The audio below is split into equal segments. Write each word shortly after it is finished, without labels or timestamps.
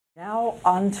Now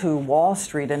on to Wall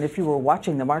Street, and if you were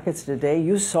watching the markets today,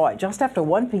 you saw it. Just after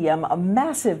 1 p.m., a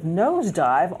massive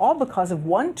nosedive, all because of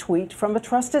one tweet from a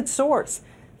trusted source,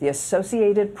 the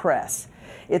Associated Press.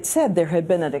 It said there had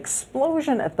been an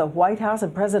explosion at the White House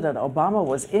and President Obama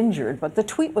was injured, but the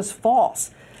tweet was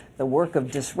false. The work of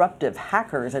disruptive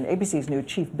hackers, and ABC's new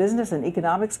chief business and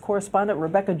economics correspondent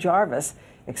Rebecca Jarvis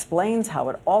explains how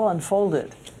it all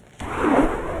unfolded.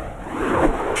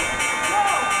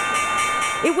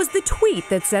 It was the tweet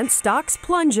that sent stocks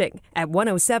plunging. At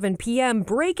 1:07 p.m.,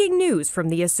 breaking news from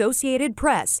the Associated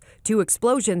Press. 2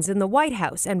 explosions in the White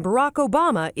House and Barack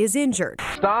Obama is injured.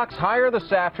 Stocks higher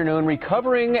this afternoon,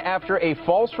 recovering after a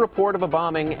false report of a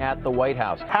bombing at the White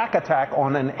House. Hack attack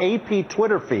on an AP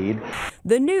Twitter feed.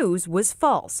 The news was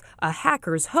false, a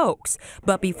hacker's hoax.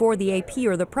 But before the AP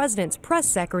or the president's press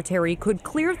secretary could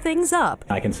clear things up,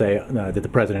 I can say that the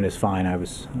president is fine. I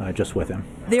was just with him.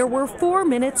 There were 4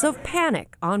 minutes of panic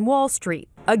on Wall Street.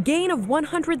 A gain of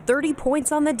 130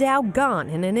 points on the Dow gone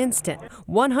in an instant.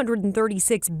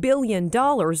 $136 billion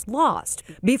lost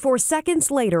before seconds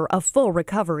later a full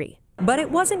recovery. But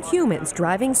it wasn't humans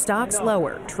driving stocks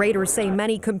lower. Traders say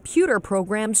many computer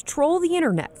programs troll the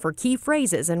internet for key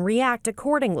phrases and react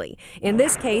accordingly. In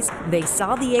this case, they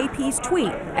saw the AP's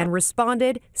tweet and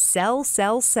responded, sell,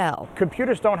 sell, sell.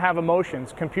 Computers don't have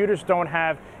emotions. Computers don't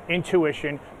have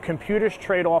intuition. Computers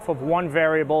trade off of one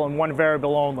variable and one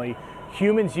variable only.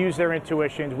 Humans use their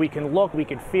intuitions. We can look, we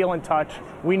can feel and touch.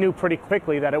 We knew pretty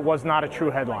quickly that it was not a true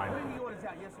headline.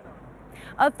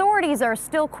 Authorities are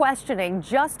still questioning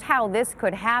just how this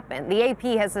could happen. The AP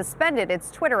has suspended its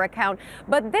Twitter account,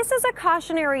 but this is a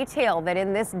cautionary tale that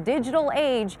in this digital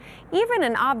age, even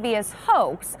an obvious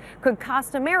hoax could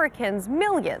cost Americans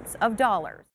millions of dollars.